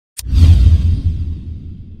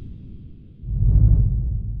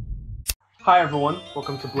Hi everyone,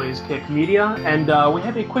 welcome to Blaze Kick Media, and we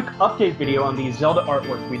have a quick update video on the Zelda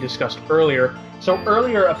artwork we discussed earlier. So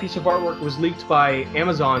earlier, a piece of artwork was leaked by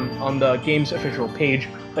Amazon on the game's official page,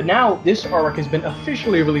 but now this artwork has been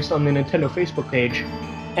officially released on the Nintendo Facebook page,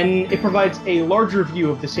 and it provides a larger view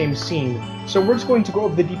of the same scene. So we're just going to go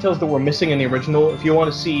over the details that were missing in the original. If you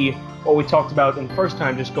want to see what we talked about in the first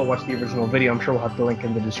time, just go watch the original video. I'm sure we'll have the link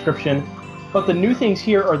in the description. But the new things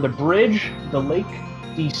here are the bridge, the lake,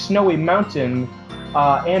 the snowy mountain,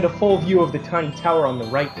 and a full view of the tiny tower on the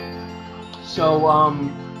right. So,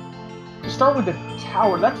 to start with the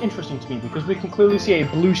tower, that's interesting to me because we can clearly see a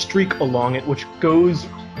blue streak along it, which goes...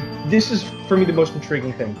 This is, for me, the most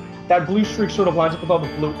intriguing thing. That blue streak sort of lines up with all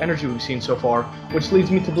the blue energy we've seen so far, which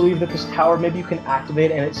leads me to believe that this tower, maybe you can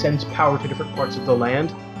activate and it sends power to different parts of the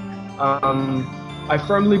land. I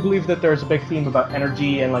firmly believe that there's a big theme about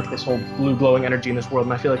energy and like this whole blue glowing energy in this world,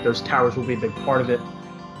 and I feel like those towers will be a big part of it.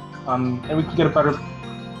 And we can get a better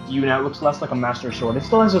view now. It looks less like a Master Sword. It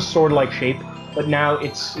still has a sword-like shape, but now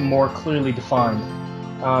it's more clearly defined.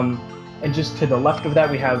 And just to the left of that,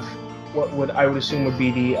 we have what I would assume would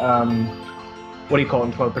be the what do you call it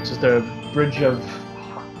in 12 bits? Is the Bridge of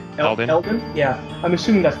Eldin? Yeah, I'm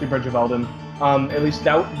assuming that's the Bridge of Eldin. At least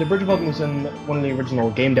the Bridge of Eldin was in one of the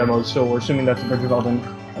original game demos, so we're assuming that's the Bridge of Eldin.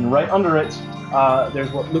 And right under it,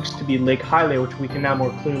 there's what looks to be Lake Hylia, which we can now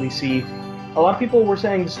more clearly see. A lot of people were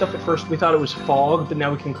saying this stuff at first, we thought it was fog, but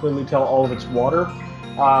now we can clearly tell all of it's water,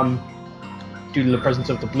 due to the presence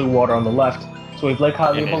of the blue water on the left. So we have Lake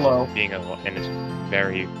Hylia below. And it's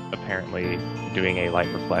very apparently doing a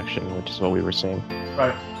light reflection, which is what we were seeing.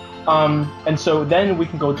 Right. And so then we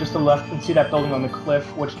can go just to the left and see that building on the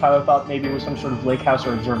cliff, which Tyler thought maybe was some sort of lake house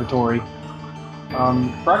or observatory.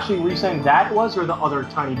 Or actually, were you saying that was, or the other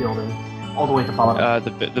tiny building, all the way at the bottom?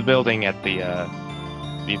 The building at the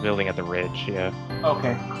building at the ridge, yeah.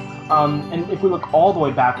 Okay. And if we look all the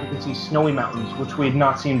way back, we can see snowy mountains, which we had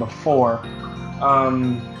not seen before.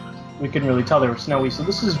 We couldn't really tell they were snowy, so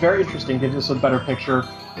this is very interesting, gives us a better picture.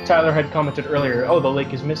 Tyler had commented earlier, oh, the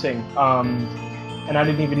lake is missing. And I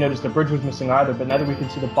didn't even notice the bridge was missing either, but now that we can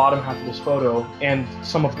see the bottom half of this photo and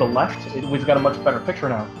some of the left, we've got a much better picture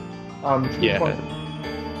now. Yeah,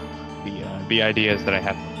 the ideas that I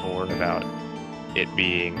had before about it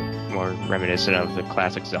being more reminiscent of the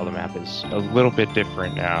classic Zelda map is a little bit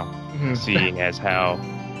different now, seeing as how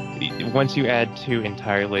once you add two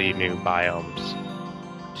entirely new biomes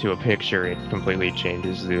to a picture, it completely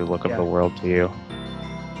changes the look of the world to you.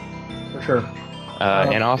 For sure.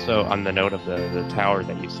 And also on the note of the tower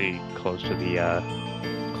that you see close to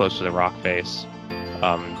the rock face,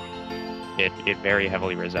 it very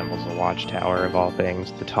heavily resembles a watchtower of all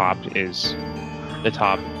things. The top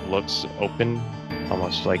looks open,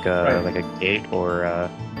 almost like a gate or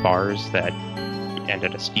bars that end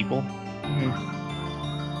at a steeple.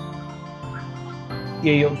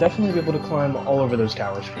 Yeah, you'll definitely be able to climb all over those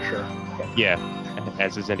towers for sure. Yeah,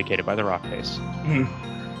 as is indicated by the rock face.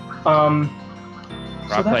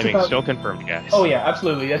 Rock climbing still confirmed, guys. Oh yeah,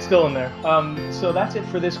 absolutely. That's still in there. So that's it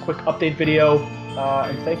for this quick update video.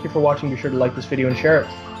 And thank you for watching. Be sure to like this video and share it.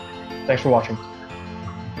 Thanks for watching.